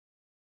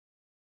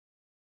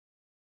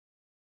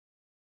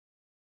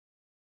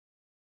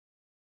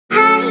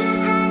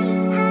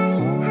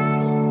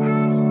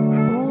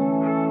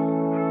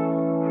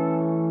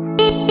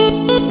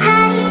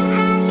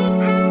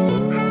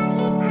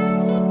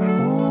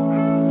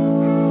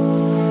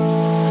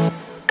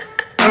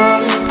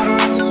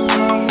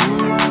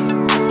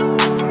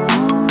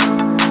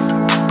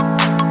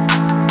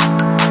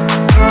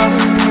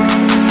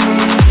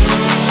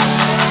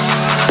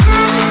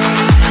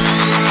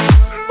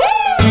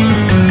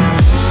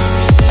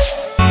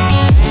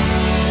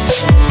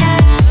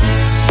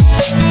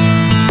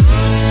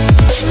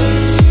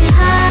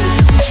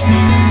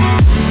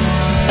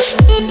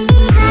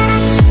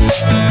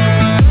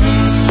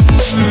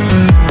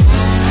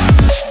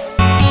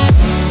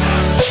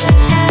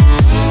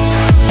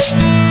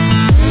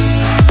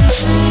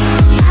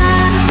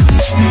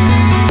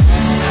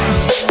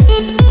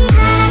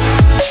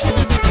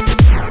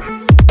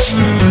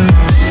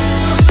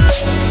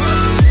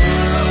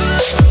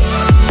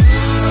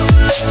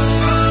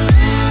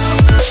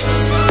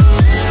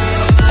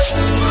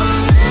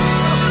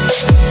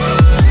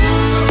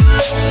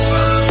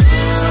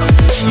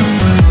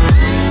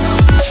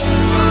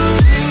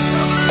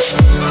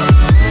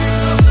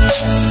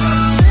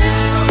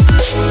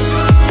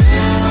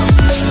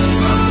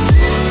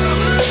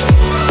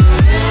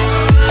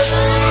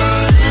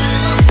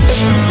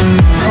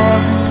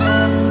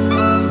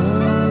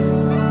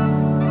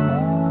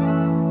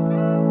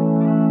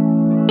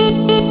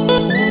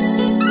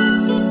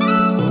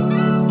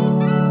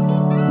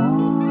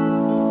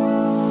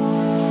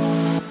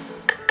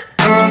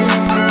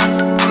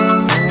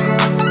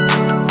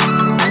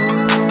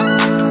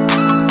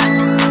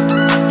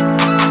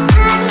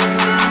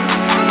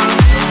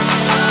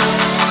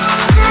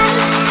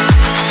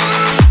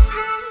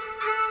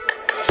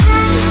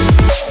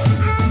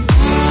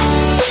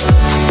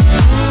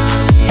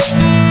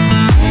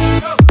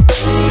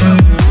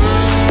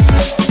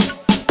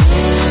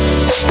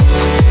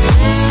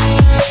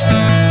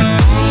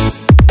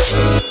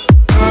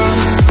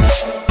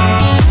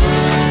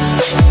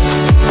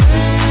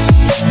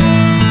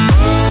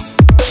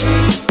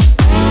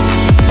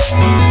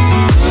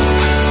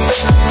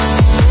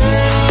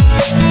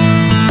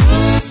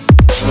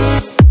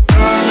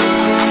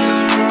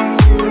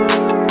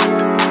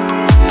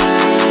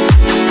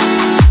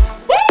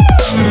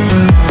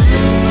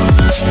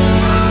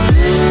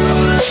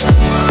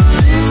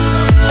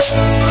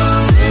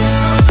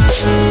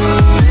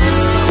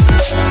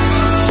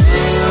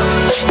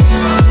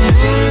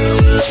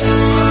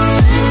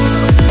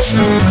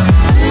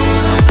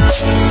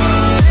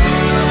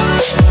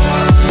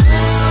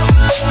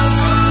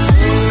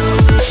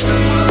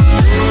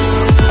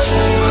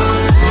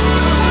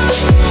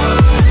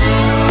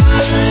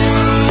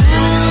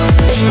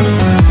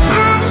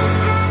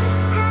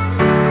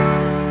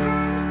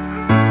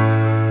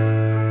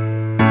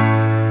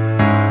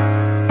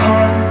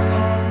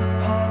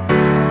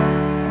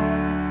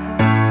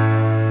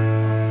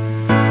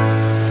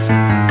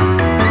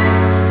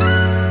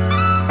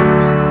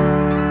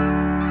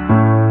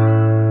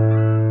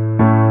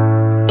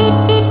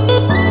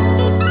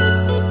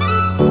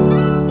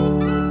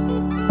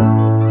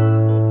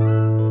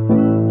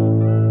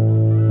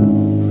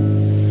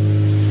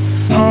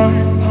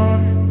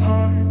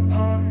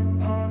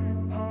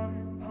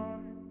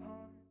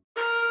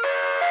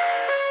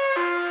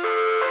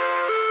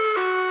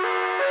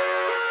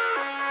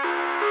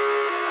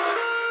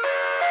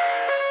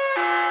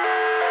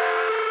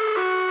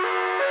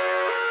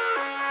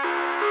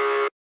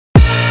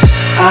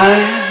I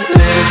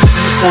live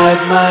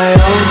inside my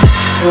own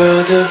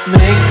world of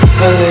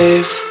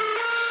make-believe.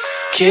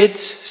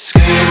 Kids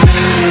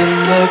screaming in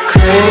their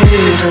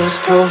cradles,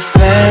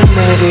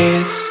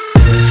 profanities.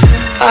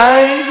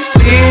 I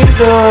see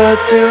the world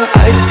through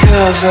eyes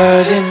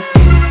covered in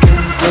ink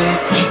and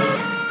bleach.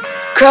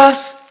 Cross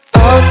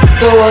out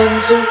the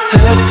ones who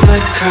heard my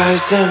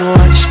cries and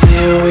watched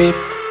me weep.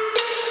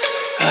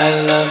 I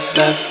love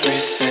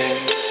everything.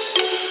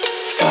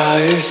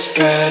 Fire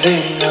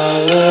spreading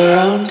all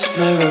around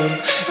my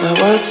room. My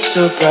world's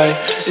so bright,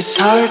 it's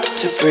hard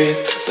to breathe,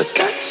 but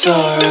that's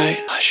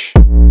alright. Hush.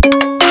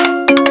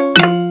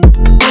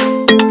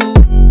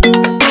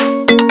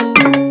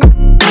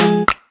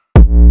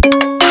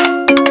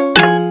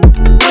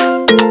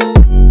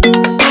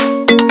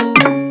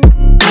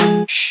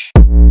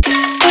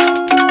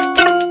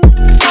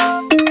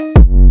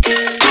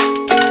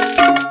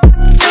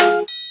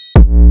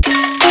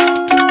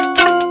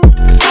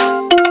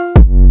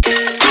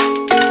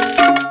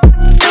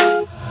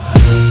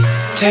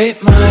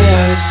 Tape my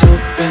eyes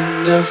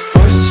open to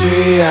force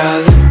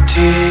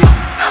reality.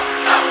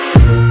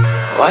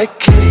 Why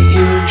can't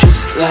you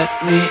just let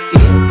me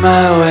eat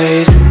my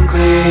weight in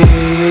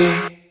glee?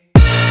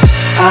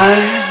 I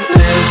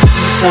live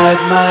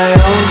inside my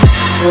own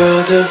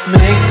world of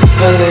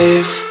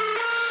make-believe.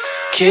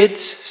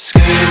 Kids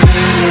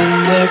screaming in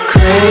their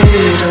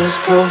cradles,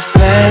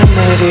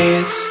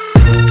 profanities.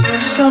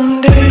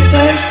 Some days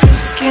I feel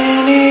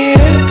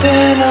skinnier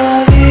than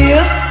all the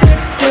other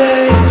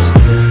days.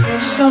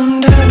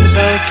 Sometimes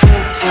I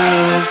can't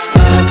tell if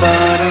my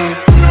body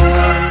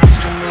belongs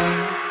to me.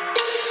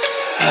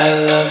 I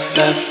love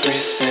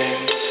everything.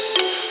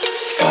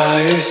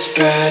 Fire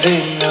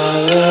spreading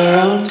all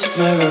around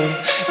my room.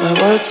 My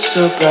world's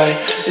so bright,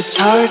 it's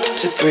hard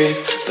to breathe,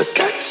 but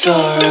that's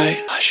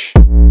alright. Hush.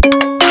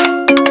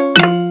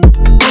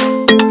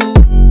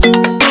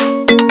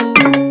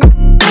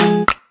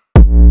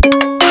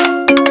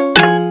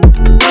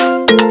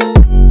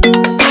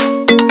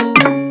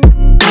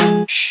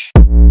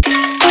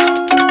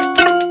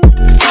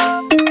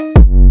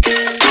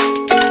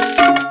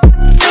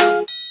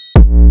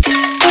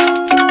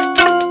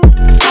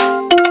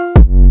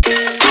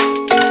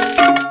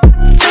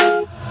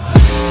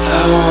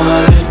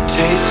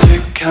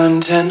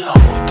 Content,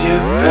 hold your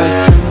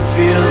breath and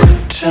feel the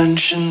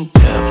tension.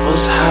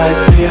 Devils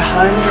hide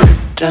behind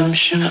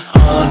redemption.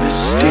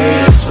 Honesty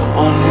is a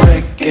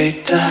one-way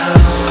gate to hell.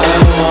 I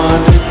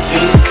wanna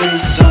taste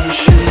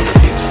consumption.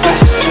 Eat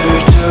faster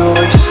to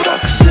waste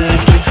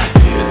oxygen.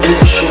 Hear the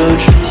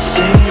children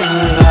sing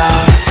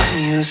aloud. It's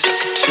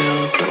music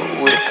till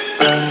the wick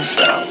burns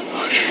out.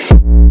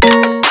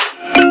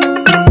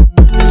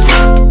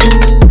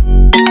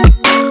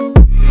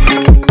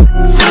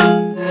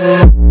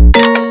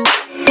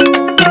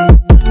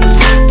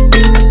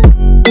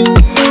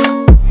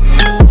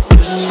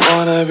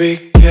 Be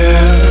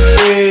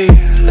carefree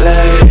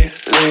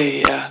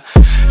lately, yeah.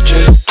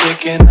 Just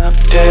picking up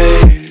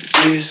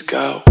daisies.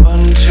 Got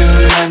one too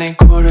many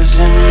quarters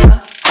in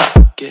my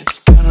pockets.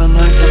 Counting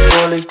like the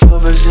 4-leaf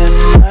clovers in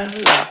my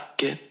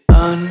locket.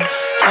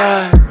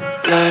 Untied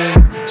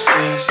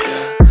laces,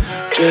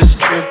 yeah. Just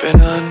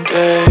tripping on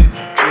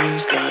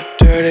daydreams. Got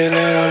dirty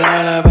little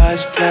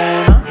lullabies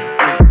playing on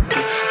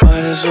repeat.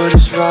 Might as well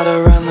just ride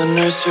around the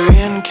nursery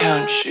and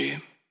count sheep.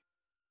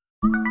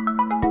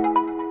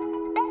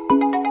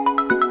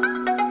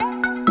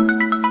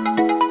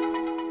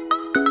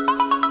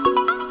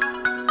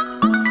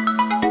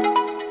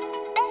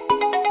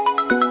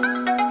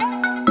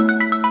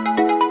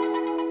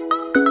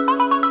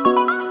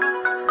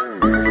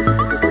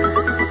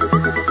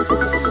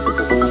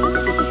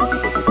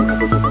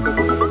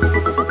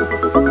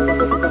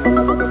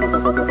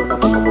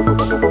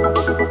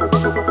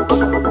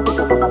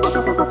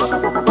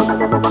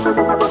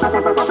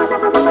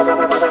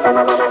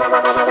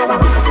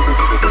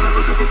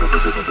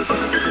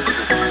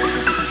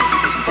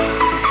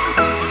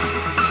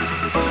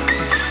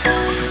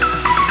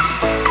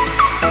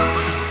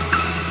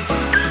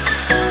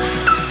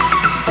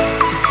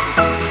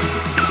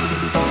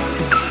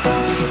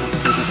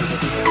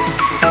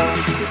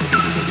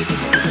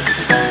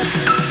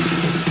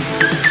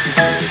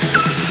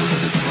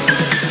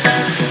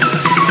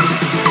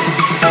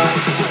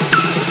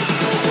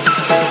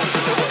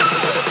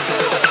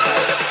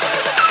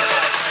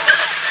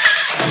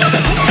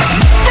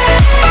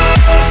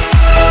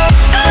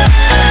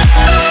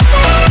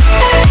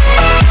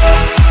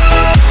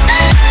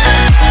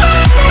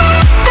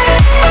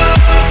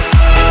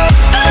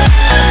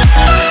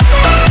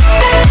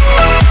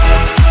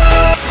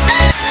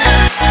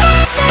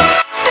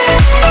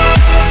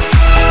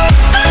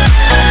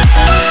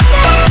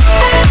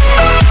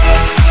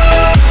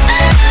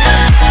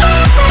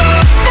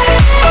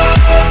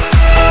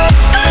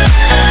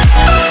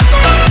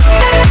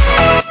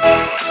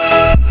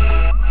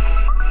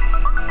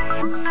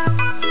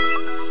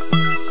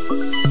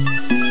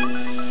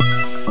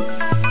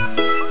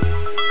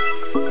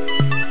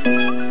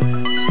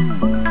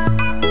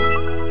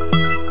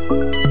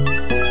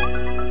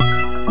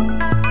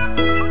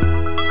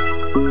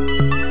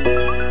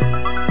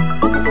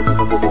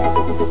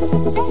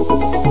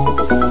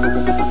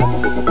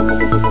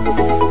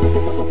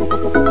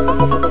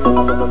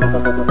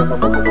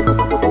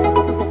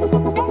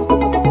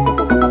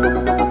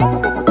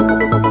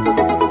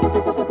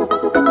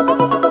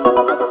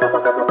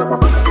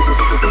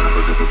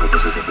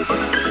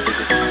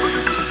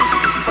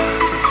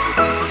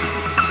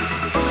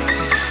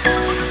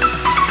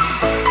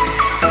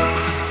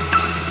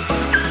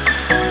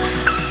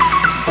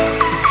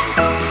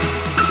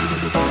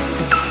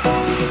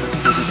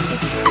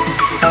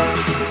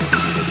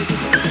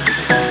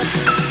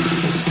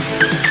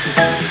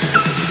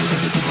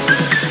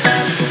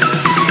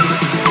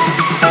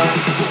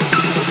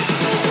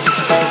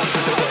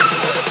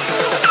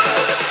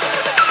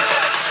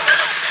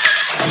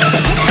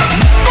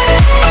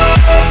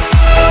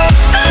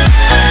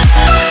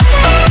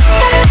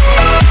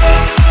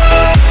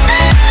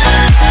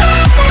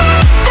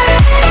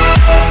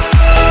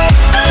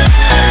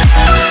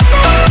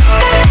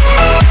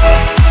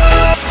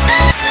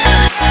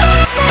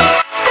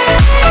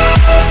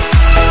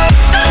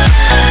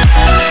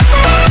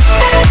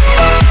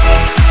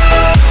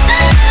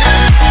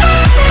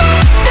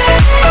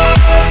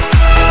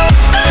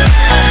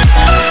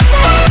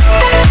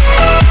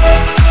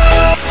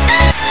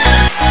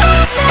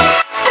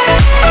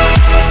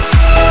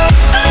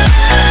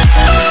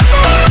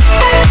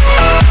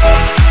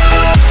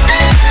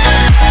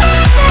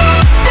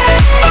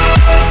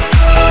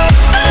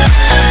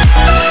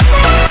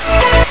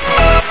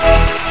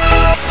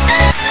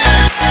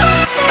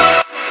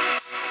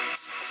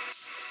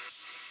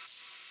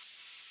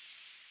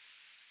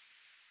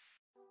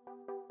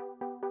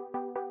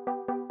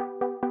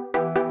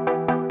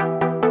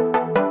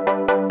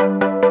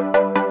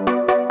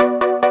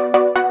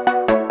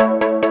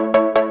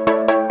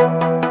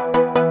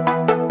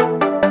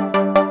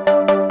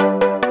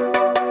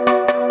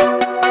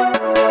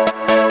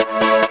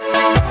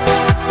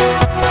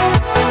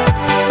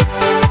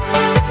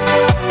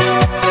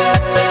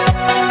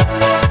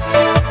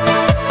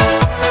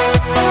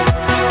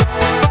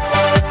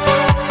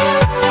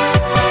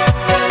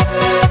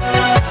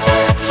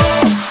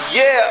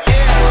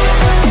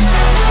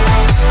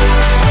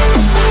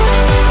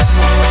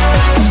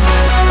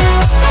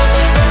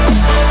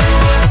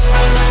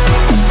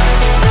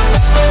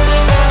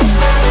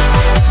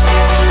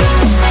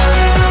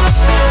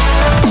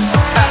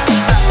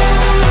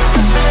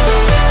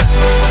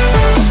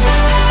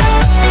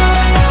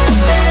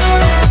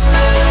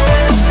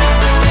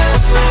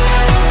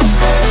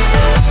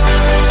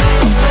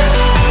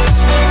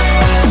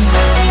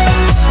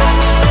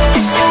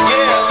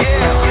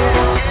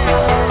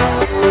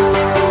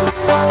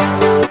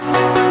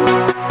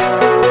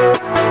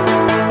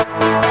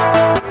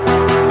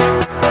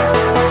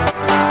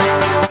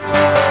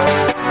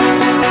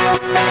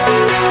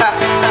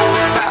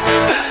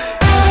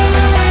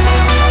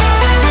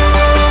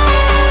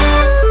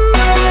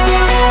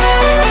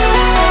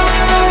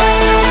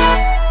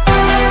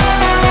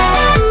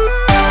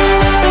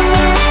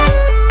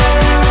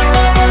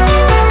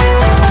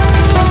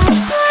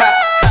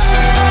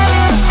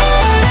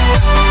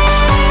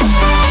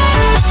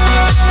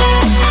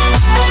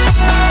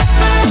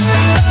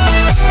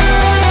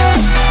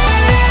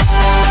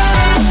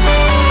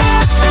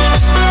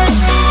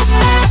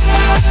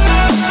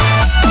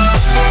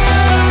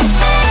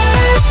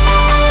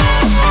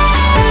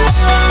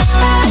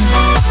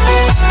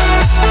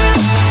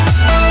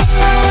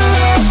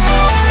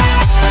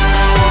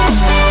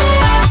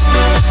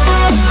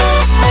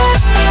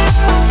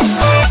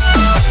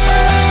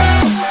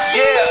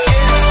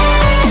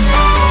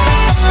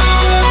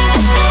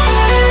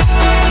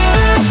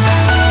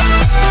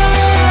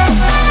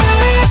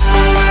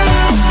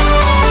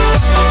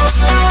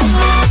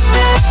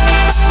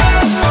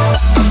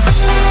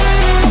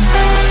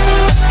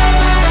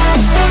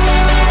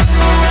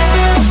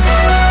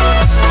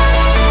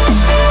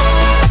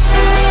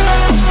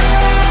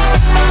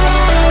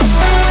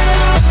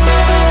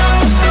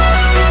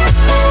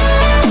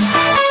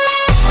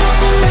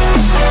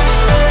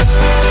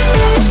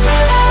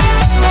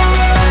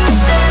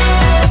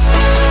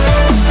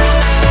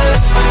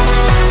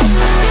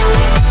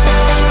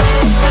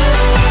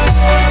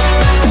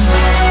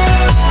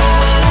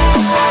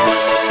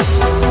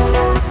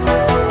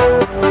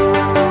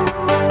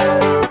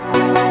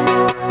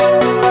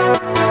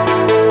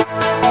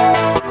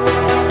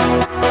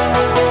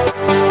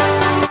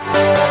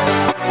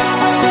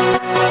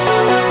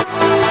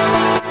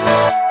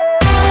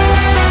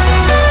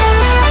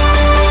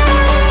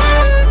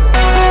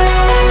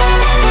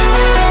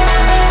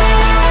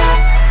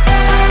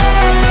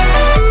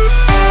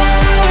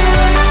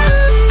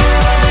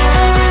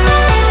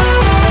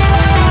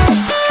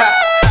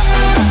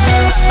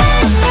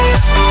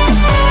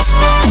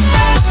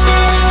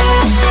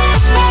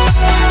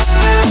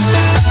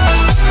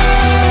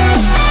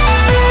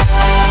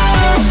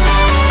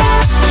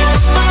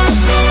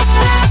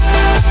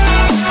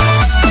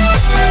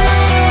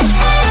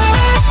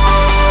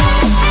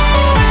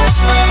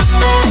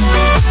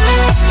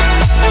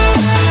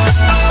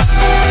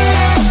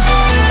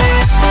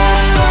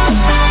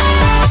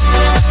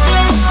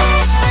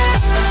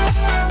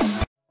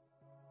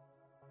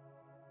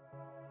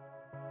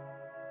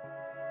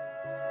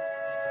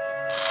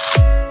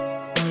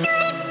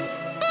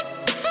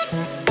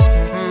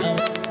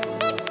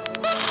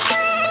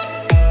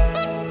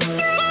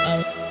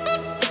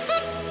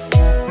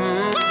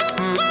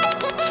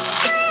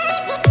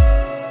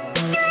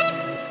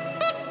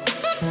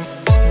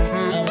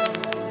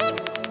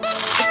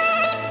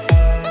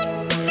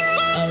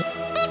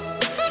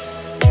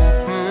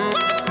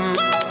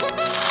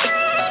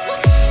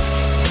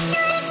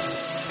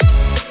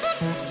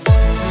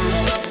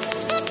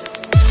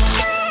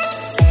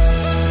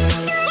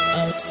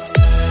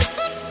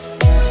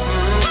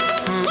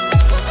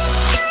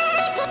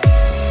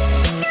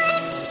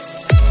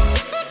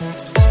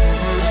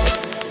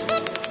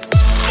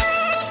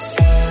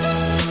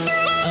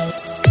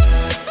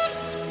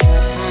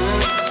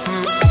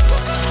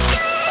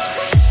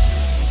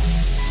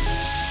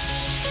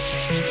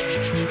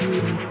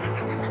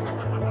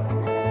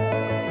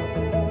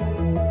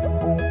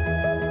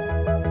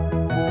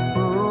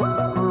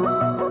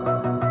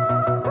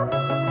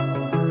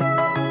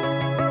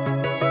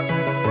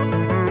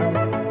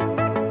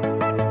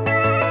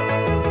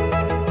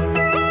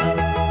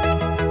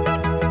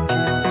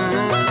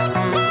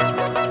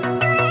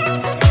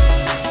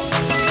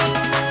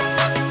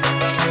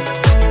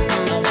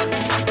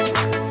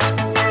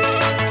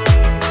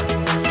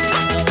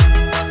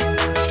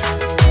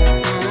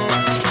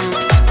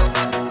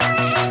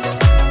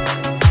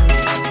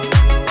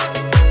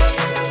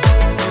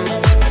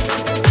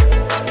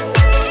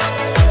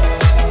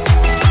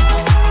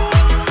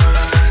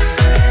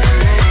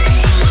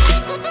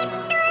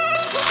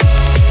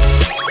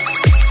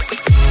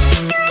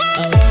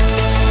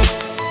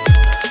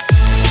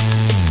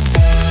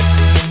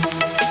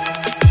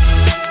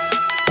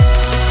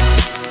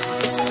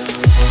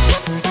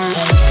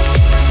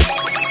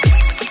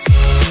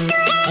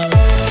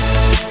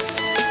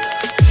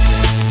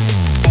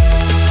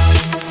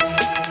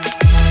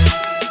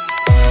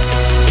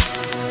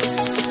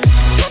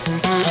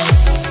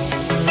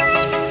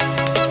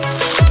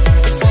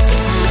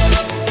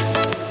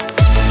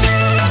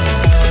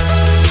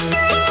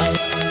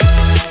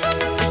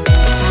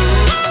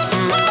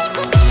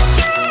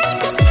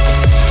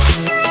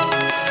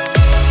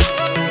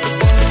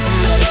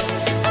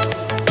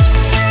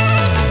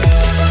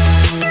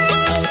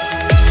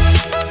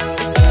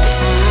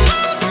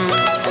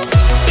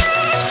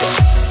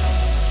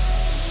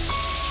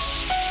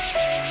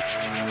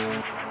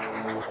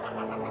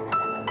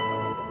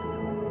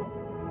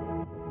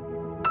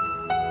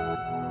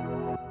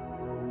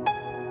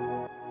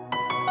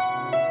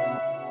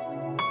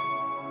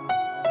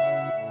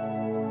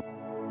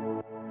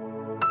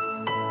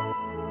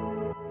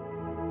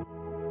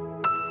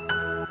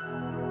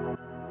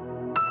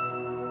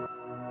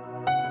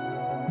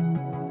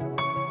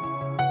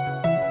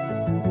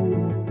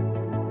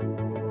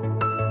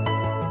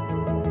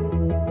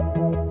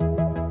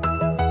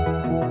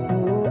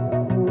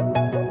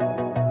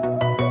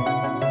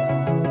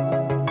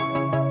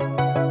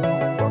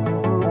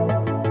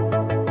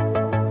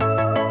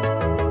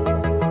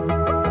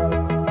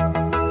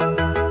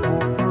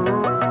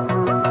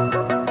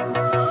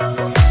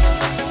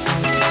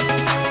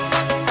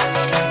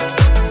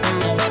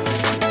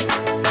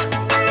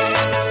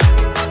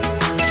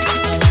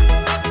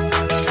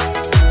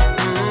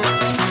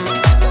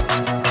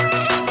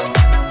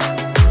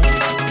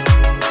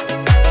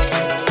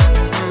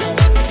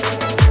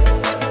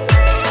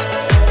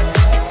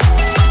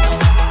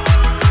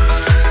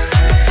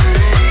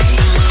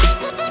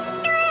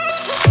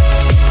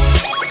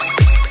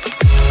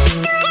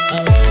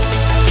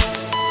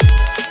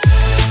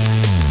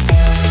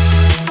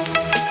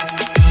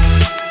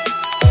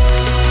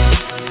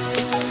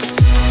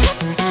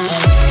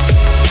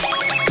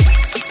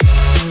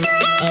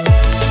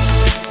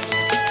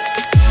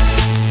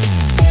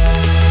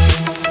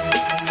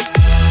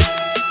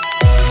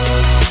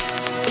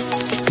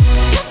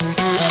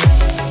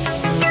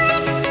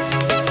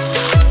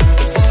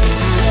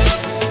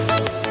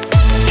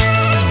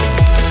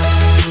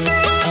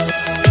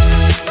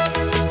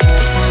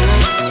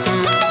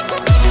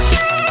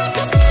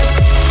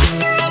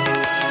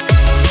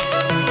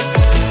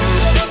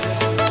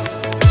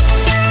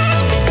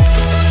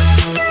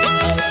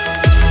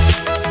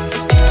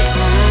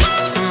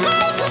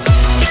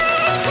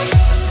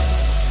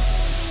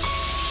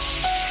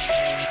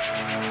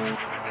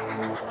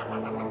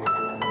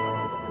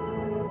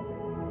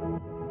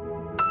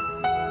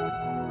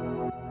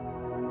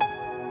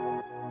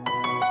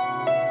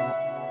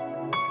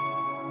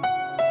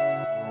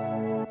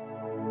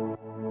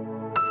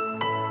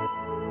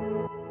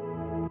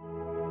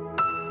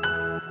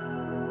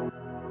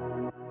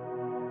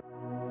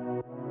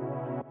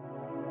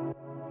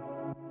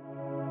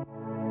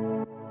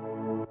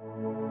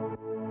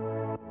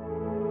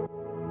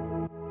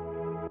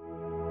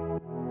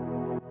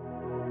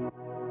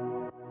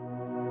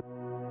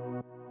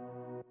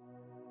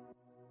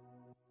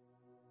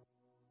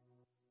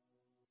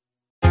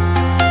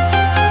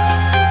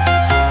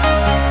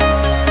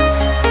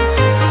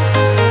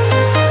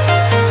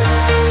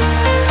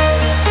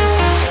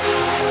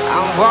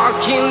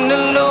 walking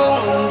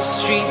alone, the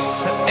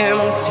streets are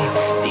empty.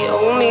 The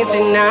only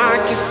thing I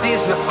can see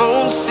is my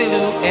own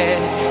silhouette.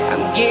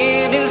 I'm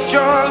getting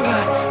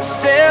stronger,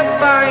 step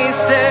by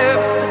step.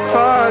 The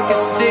clock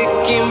is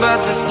ticking,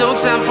 but there's no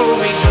time for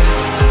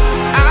regrets.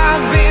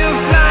 I've been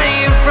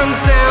flying from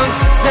town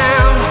to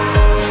town,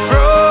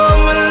 from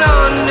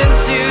London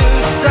to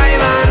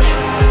Taiwan.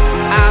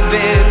 I've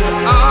been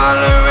all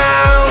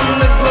around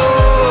the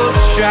globe,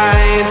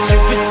 trying to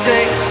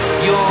protect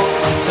your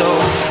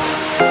soul.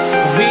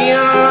 We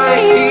are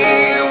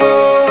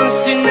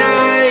heroes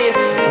tonight.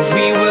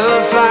 We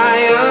will fly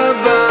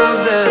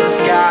above the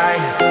sky.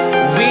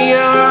 We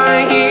are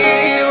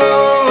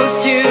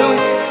heroes tonight.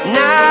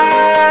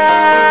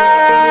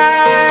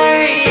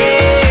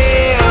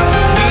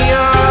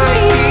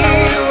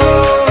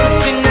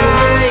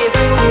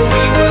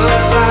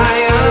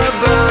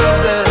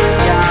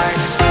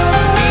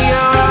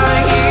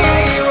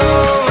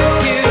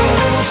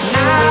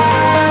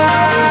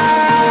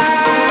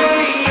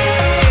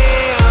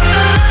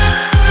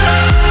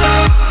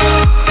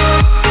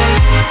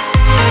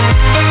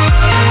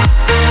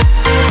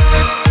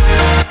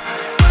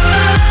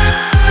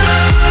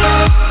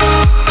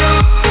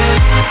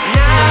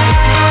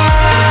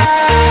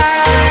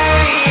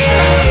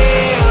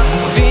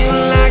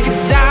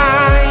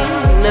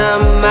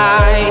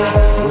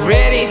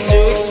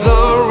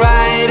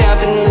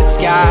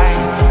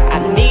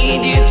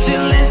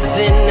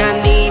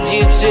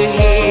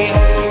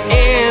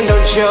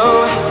 Show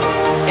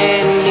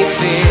any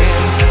fear.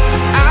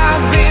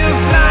 I've been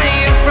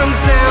flying from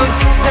town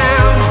to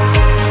town,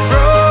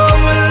 from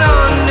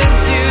London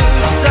to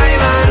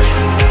Taiwan.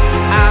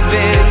 I've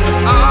been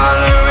all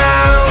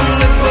around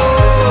the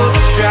globe,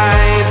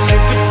 trying to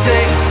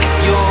protect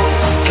your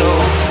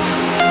soul.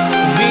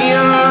 We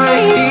are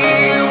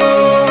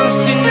heroes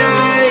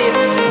tonight.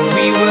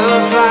 We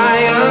will fly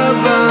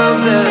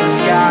above the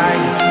sky.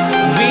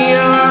 We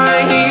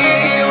are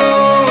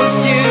heroes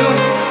tonight.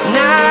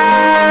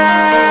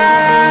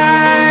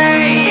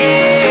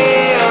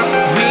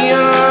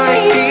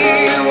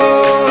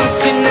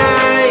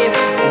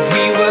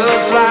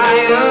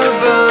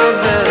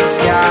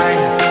 Sky.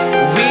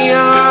 We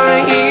are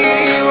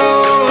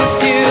heroes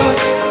tonight.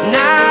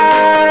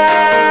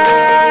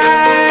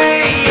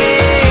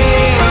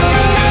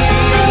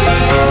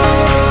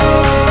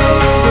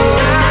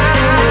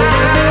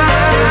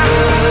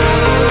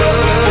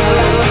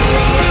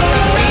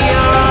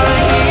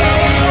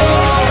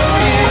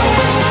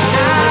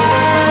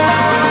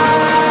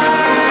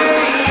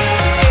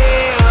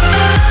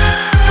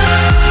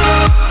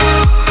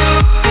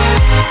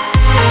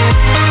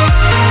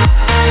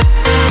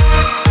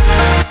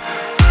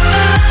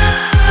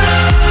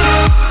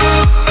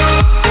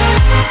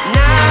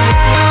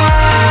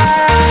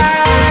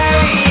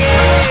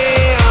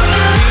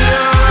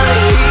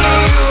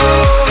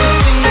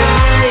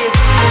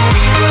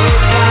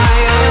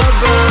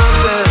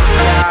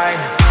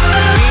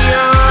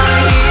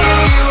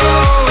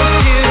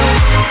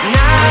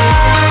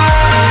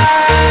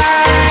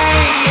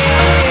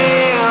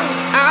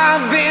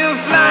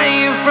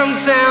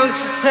 Town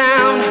to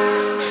town,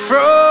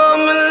 from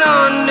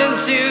London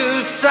to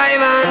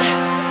Taiwan.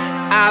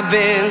 I've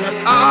been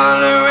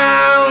all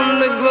around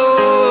the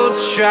globe,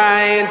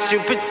 trying to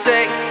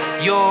protect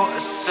your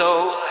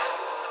soul.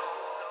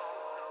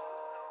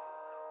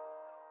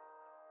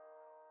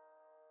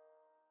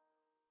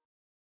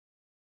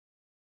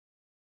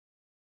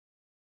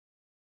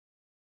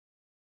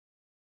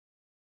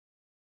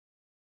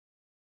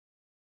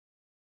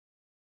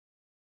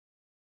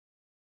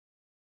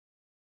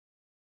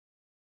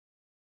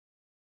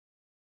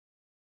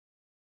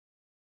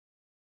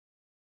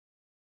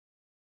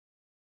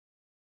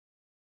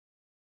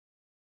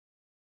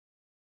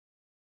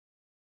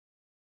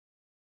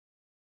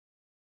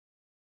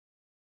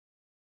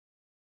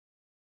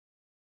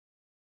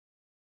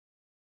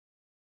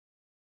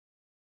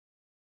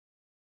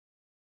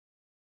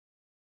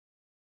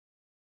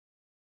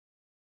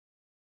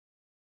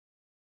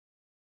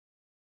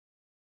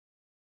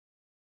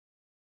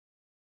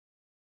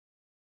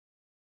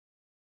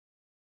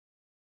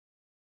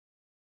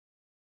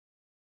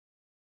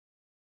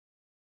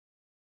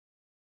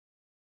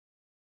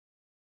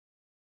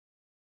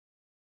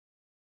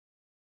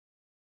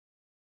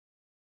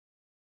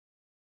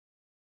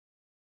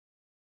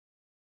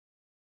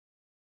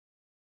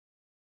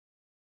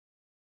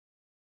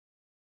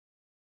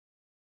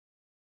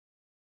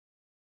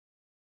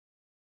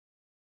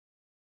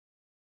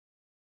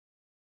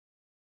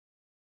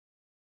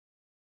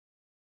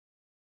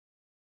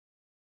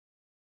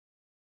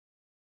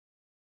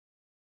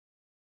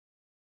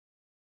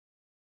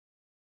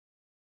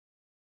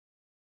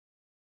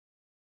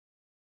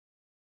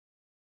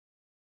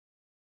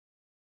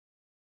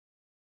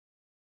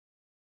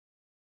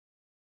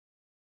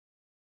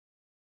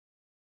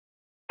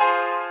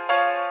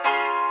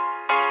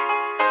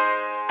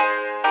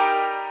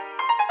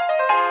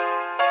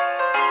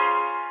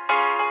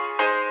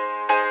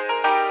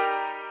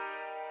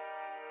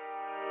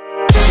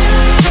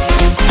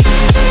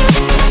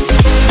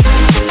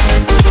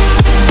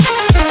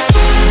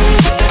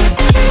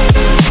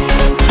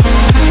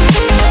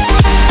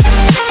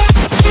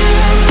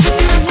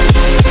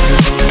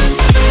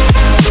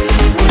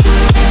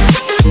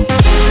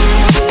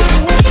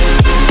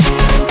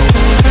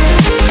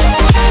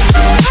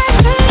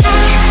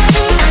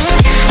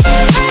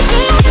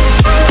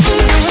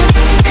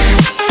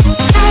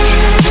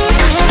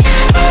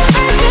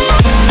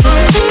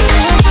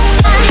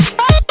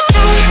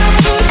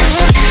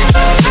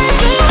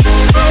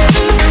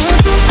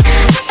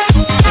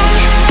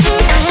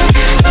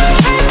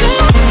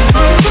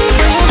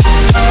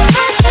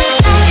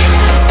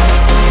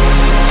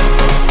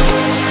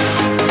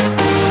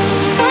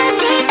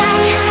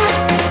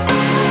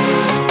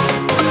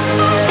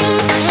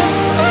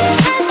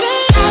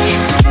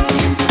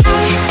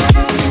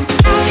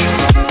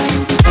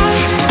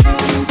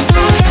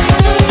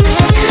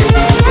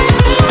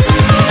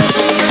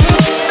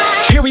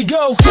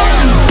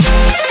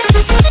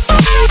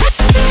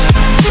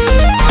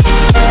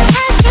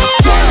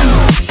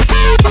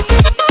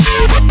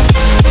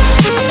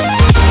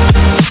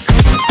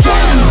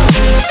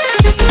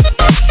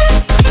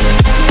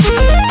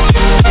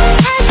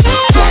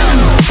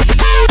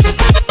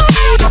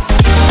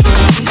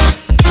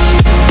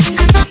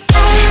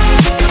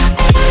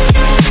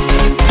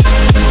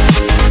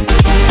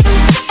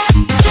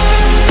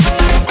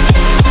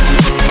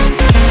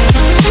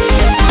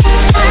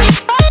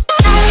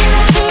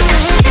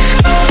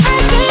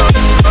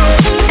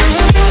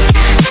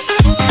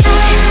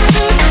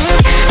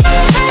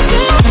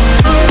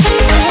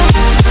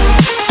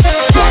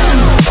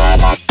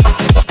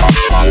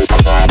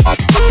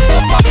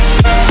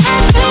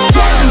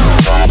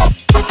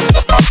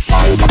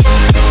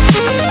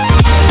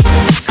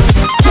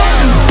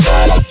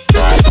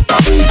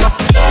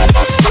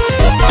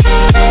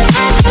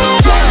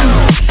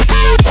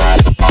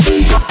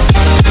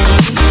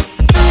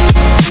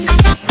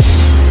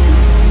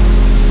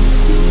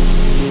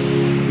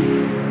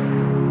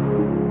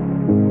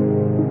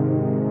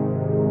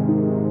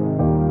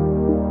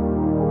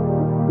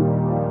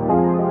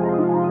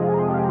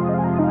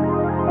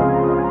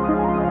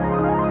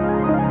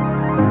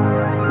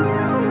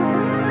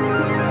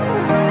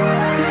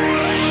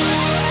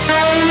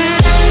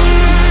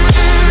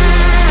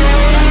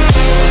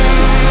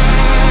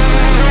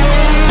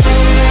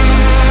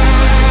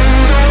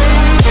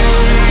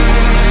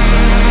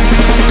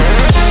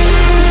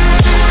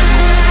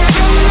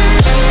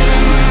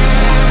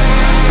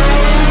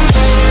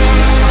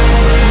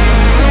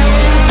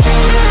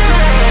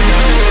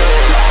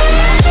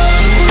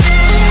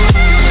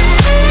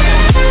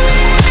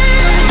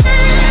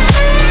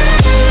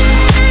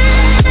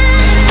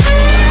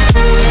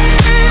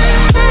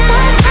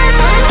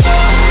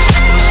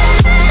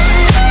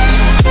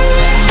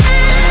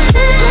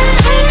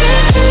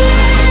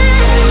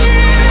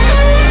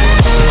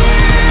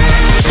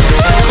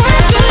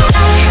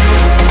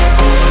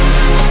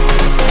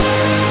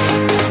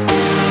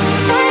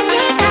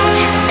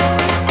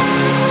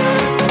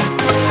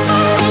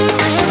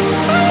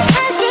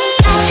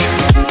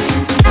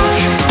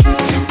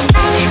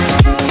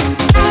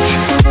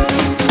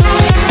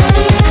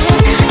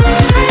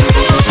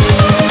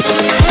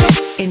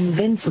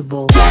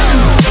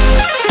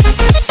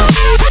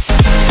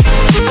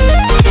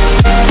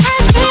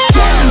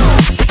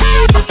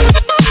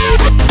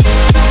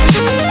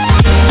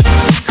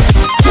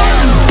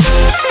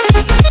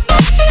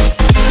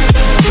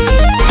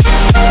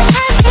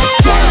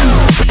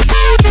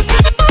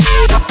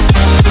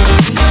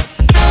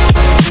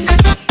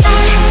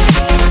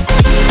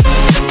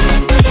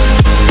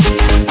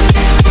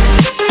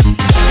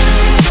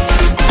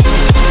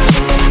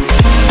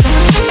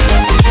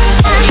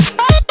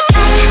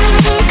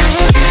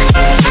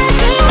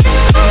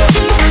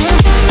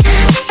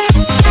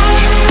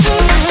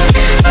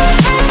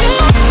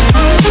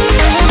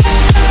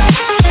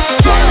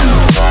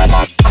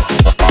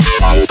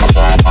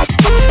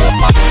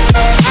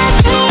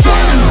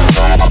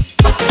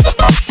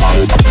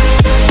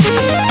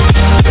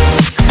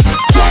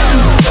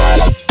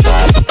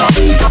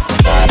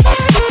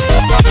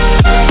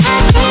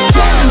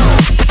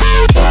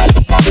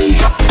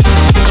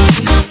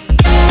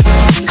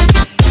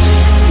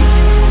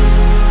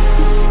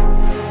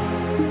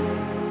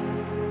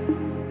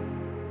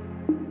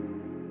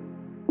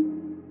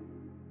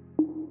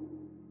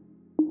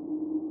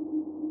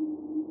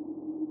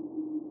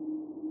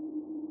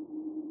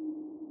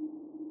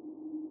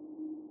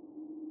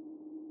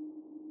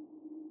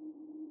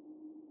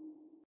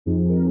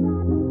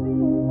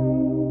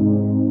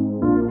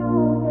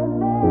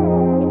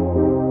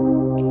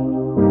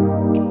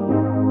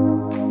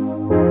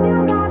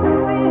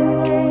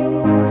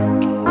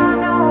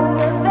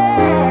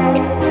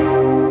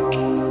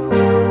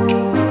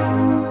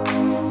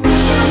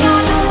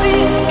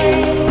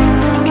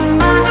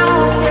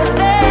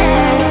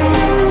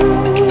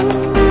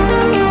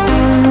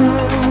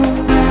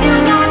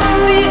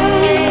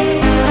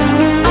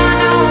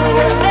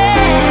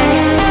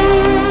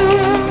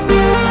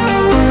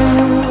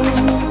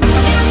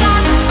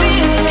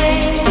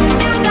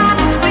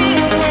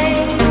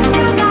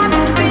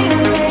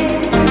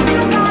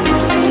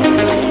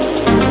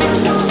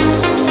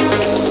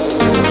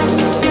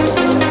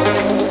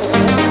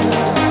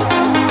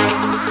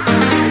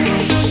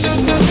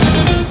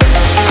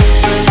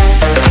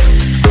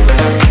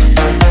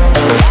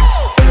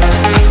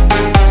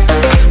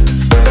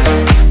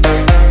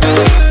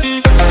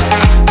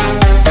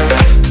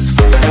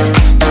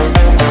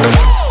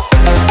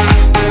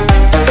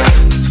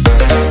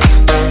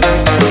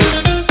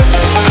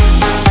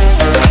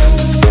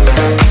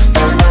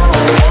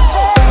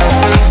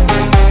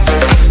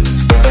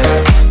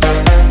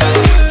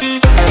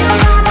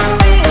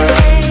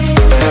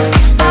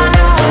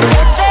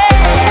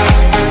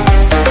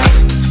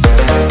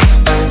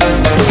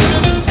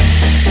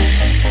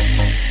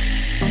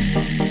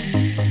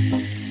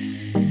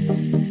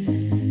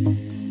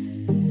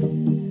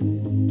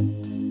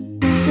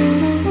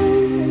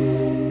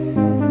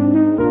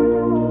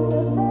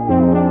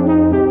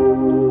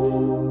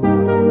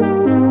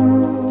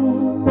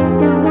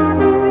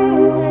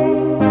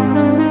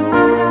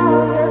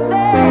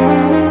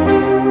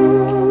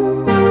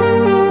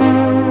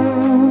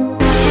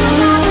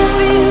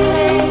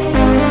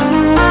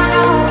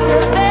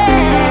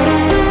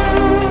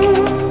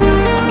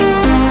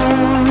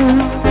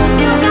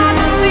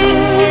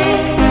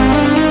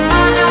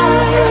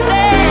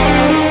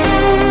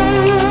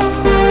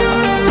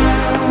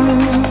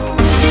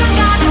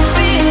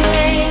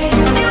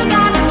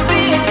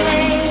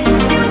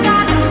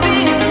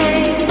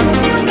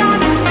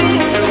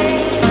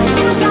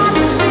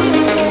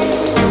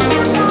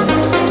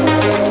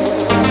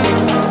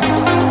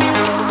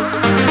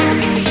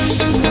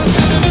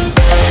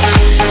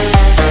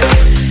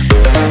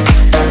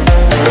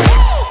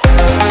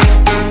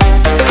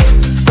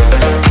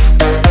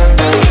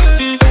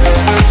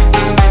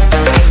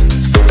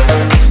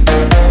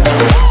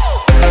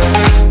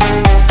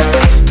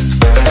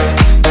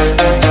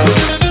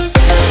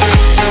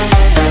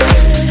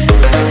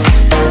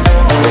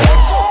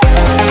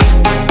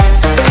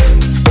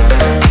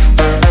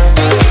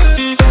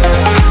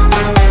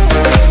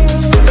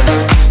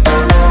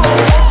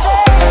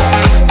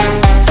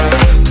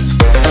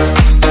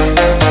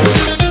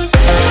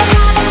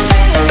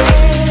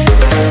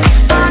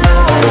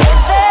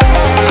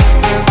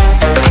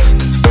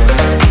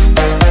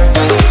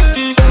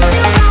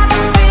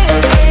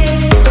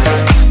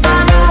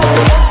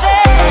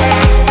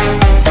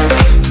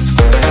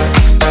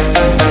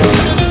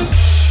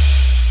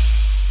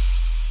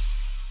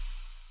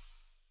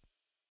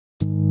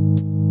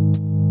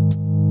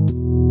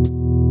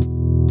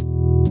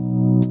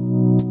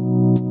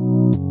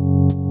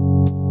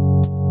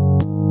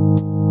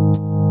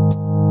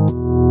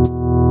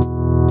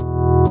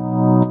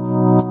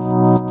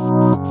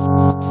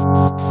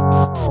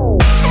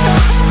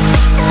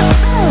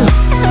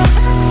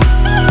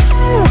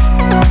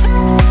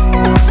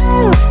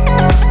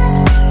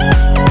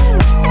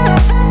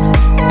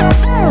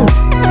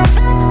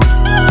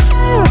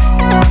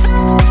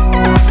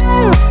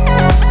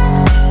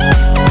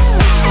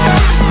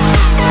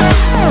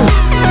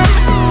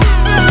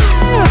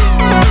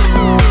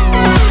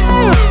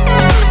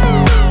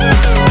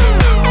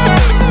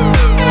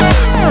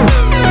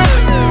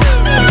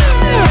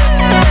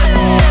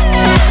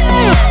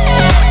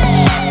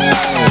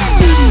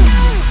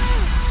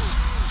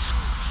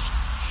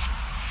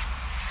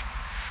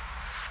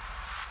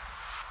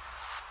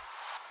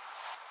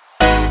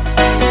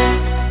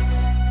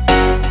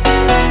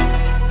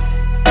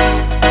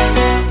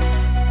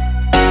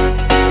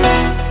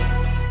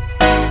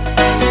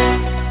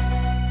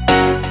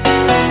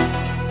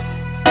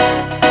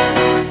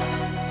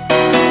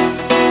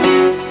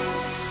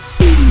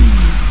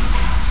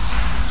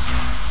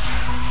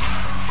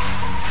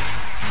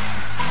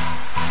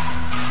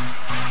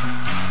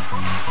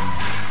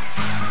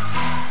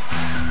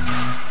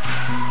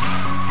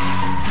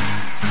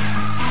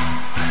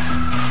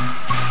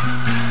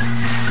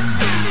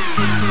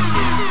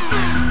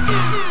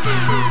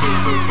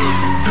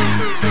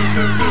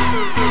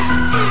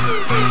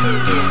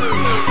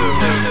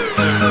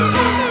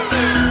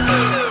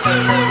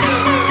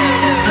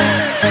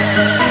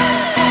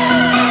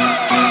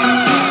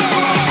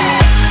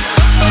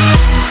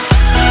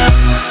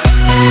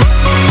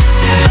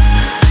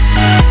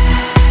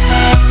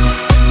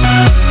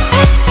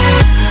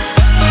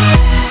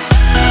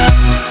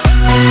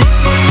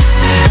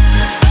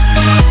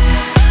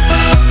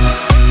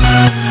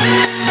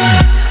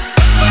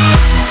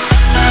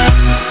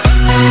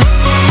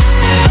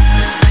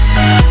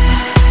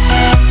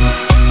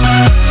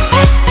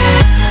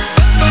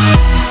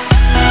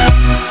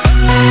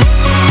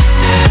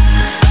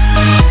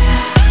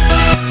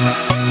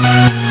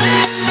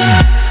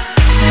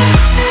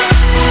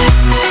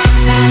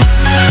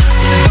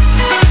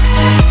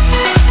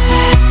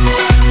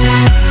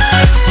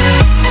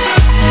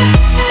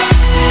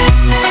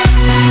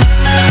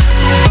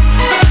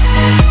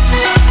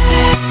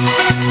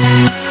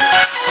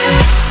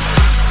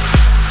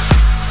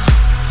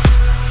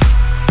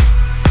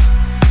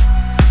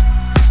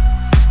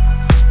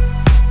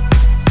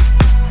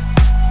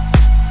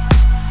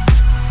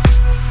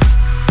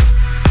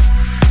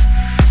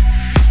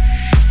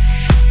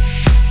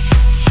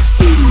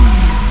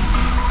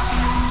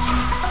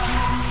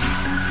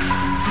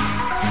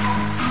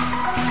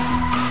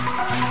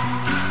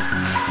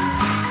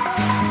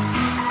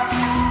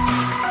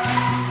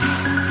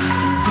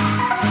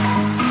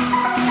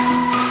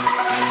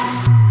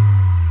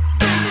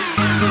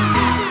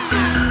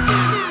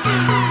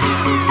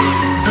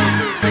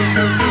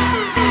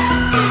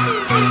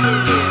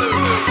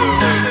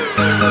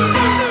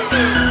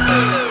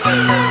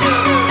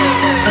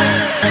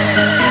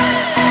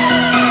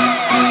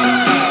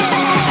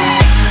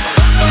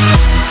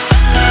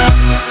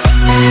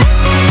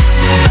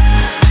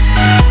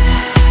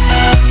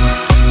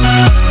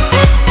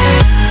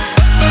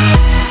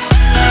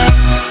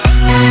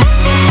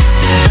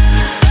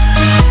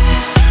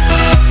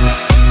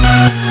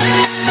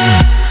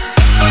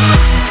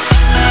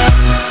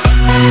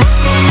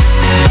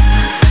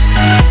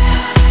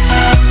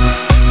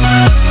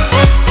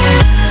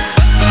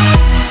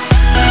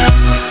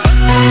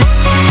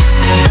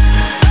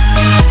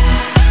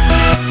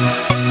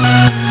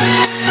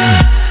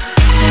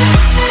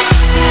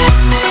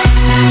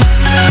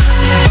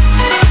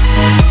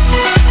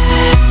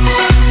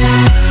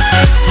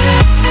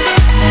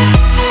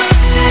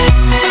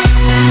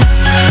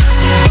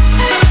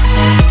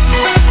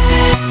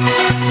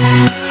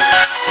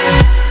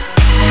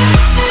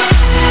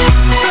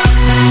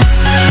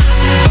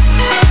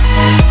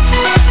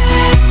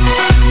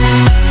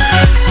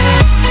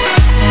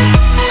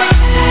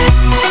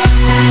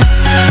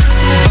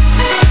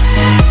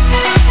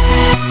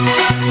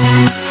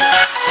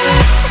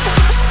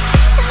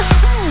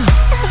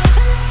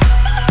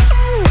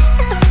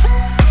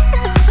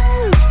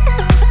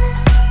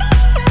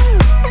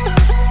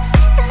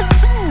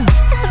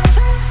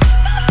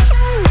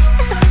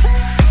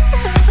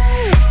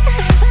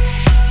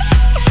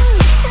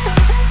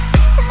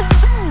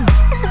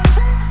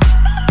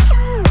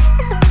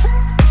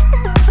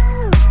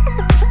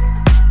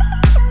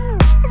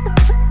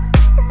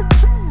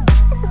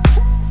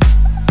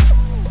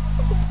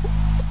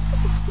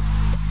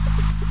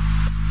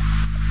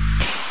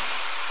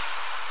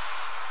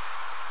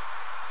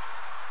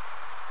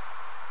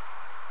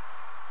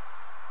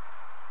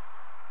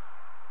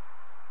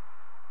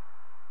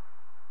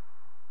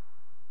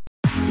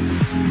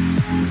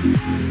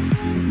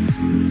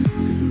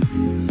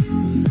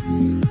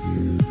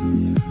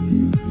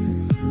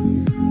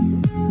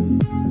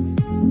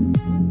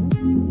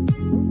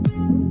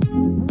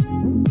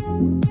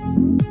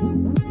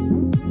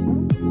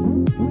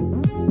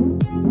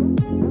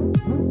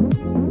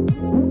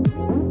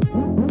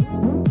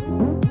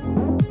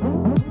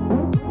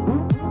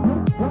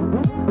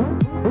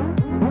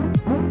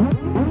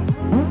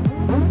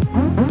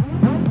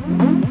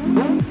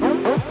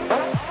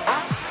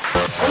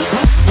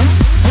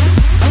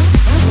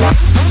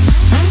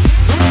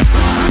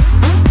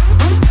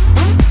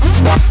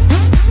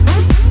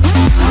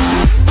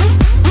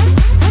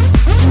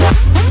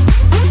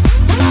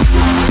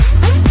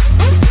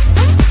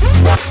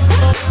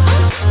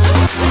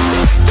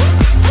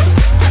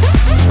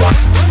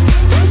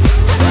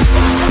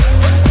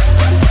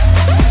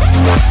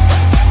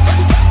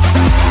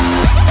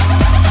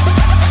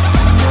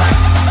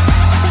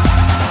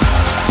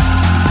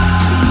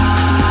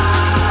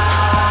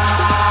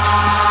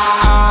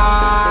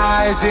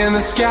 in the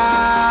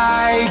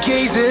sky,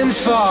 gazing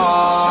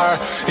far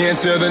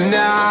into the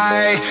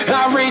night.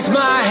 I raise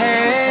my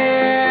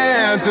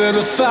hand to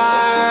the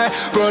fire,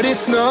 but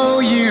it's no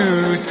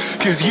use,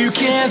 'cause you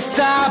can't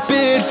stop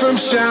it from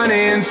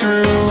shining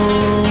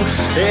through.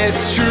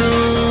 It's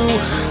true,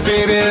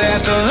 baby,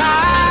 let the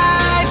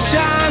light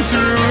shine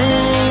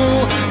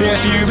through.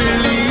 If you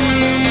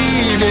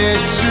believe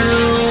it's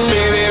true,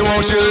 baby,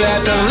 won't you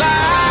let the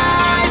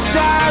light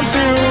shine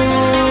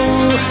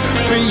through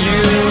for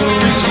you,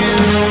 for you,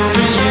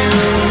 for you,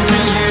 for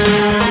you,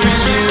 for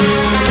you, for you,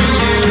 for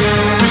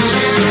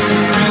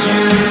you,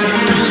 for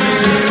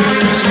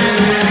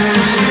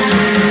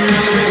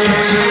you,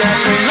 won't you let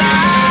the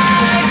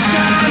light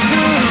shine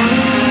through?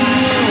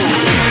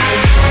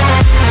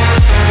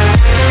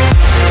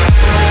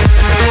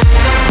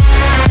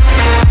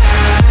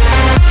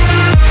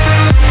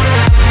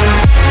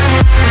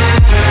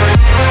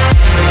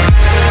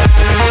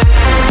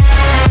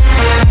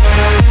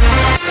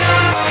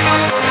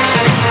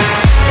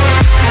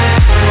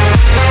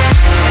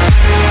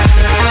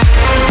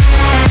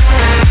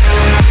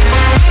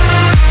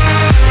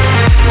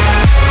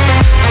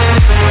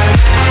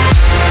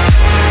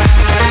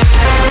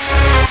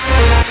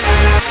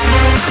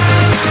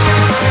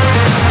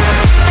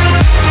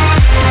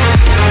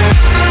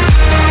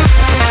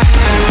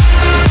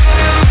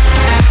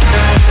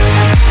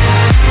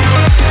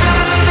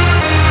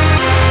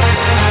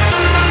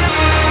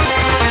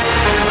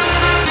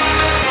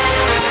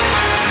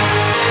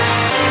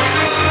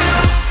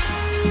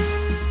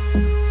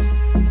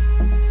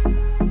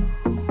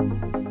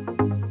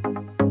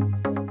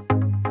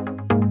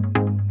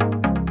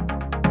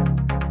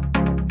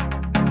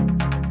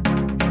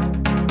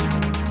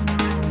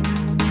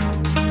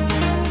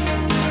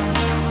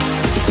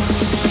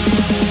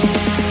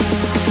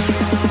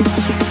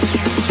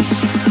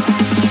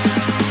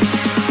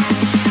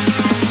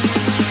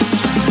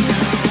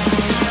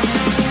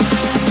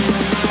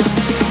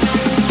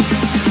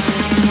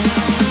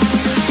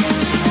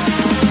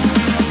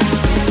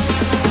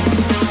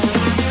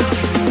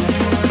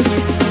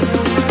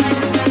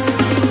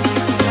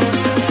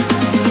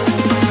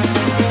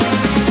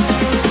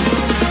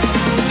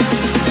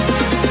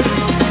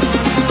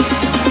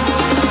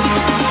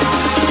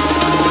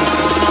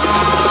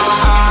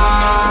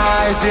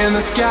 In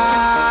the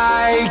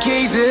sky,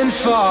 gazing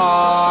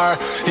far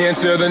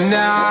into the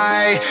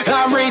night.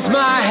 I raise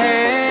my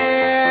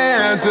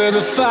hand to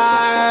the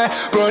fire,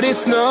 but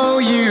it's no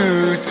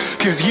use,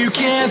 'cause you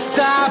can't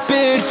stop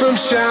it from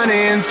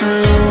shining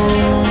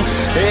through.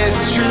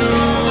 It's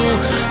true,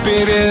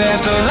 baby,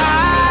 let the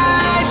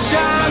light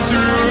shine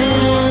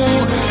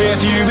through. If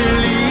you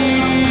believe